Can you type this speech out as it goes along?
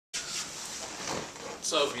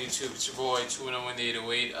What's up, YouTube? It's your boy 210 the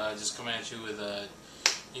 808. Just coming at you with a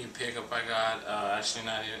new pickup I got. Actually,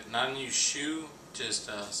 not a new shoe, just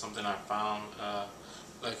something I found.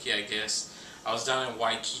 Lucky, I guess. I was down in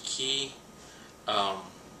Waikiki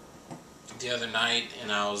the other night,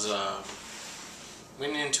 and I was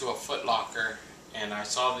went into a Foot Locker, and I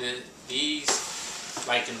saw these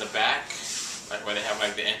like in the back, like where they have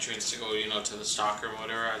like the entrance to go, you know, to the stock room,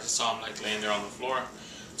 whatever. I just saw them like laying there on the floor.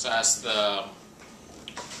 So I asked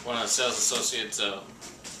one of the sales associates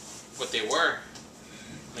what they were.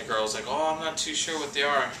 And the girl was like, "Oh, I'm not too sure what they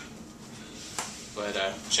are." But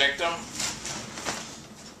checked them,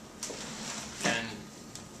 and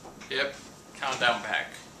yep, countdown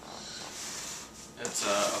pack. It's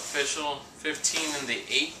official 15 and the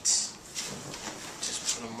 8.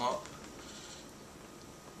 Just put them up.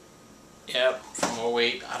 Yep, from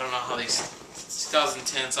 08. I don't know how they,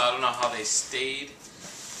 2010, so I don't know how they stayed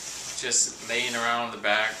just laying around in the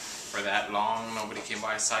back for that long. Nobody came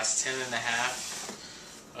by. Size 10 and a half.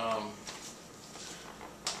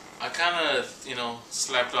 I kind of, you know,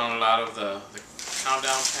 slept on a lot of the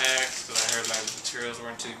countdown packs because I heard like the materials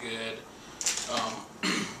weren't too good.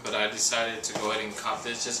 But I decided to go ahead and cop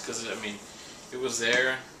this just because, I mean, it was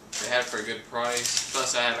there. They had it for a good price.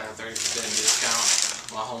 Plus I had like a 30%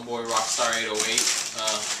 discount. My homeboy Rockstar 808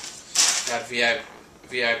 got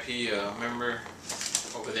VIP member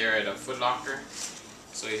over there at a Foot Locker.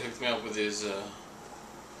 So he hooked me up with his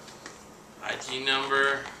IG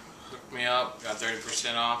number, hooked me up, got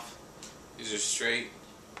 30% off. These are straight.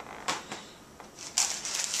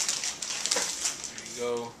 There you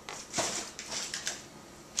go.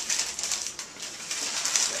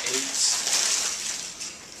 The 8s.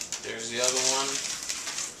 There's the other one.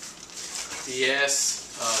 The S.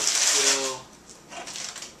 Still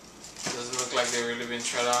doesn't look like they've really been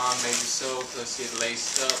tried on. Maybe so, because I see it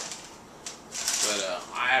laced up. But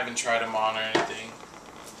I haven't tried them on or anything.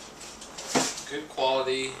 Good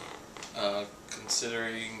quality,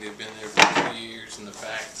 considering they've been there for 2 years in the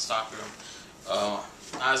back, the stock room.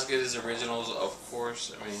 Not as good as originals, of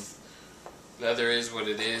course. I mean, leather is what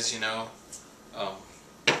it is, you know.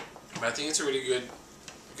 But I think it's a really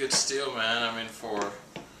good steal, man. I mean, for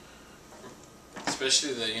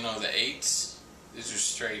especially the, you know, the 8s. These are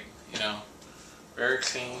straight, you know, very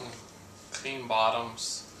clean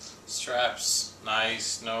bottoms, straps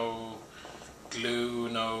nice, no glue,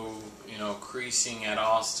 no, you know, creasing at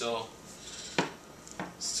all. Still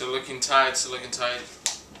looking tight,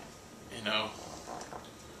 you know.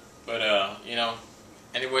 But you know,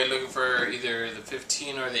 anybody looking for either the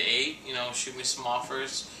 15 or the 8, you know, shoot me some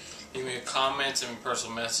offers, leave me a comment, send me a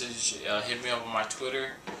personal message, hit me up on my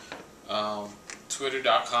Twitter.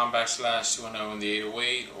 Twitter.com/210in the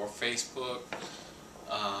 808 or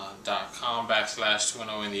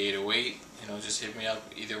Facebook.com/210in the 808. You know, just hit me up,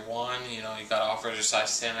 either one. You know, you got offers or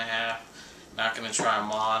size 10 and a half. Not gonna try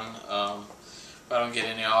them on. If I don't get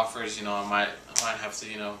any offers, you know, I might have to,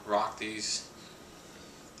 you know, rock these.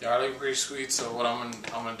 They are looking pretty sweet. So what I'm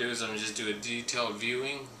gonna do is I'm gonna just do a detailed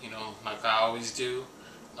viewing. You know, like I always do.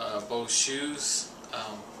 Both shoes.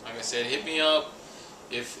 Like I said, hit me up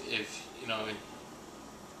if you know,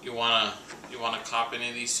 you wanna cop any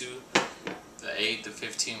of these two, the 8, the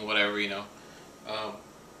 15, whatever, you know,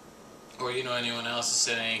 or you know, anyone else is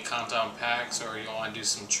sending any countdown packs, or you want to do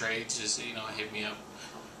some trades, just, you know, hit me up.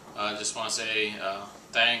 Just want to say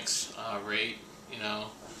thanks, rate, you know,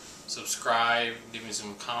 subscribe, leave me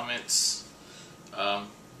some comments.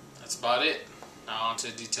 That's about it. Now on to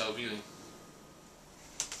detailed viewing.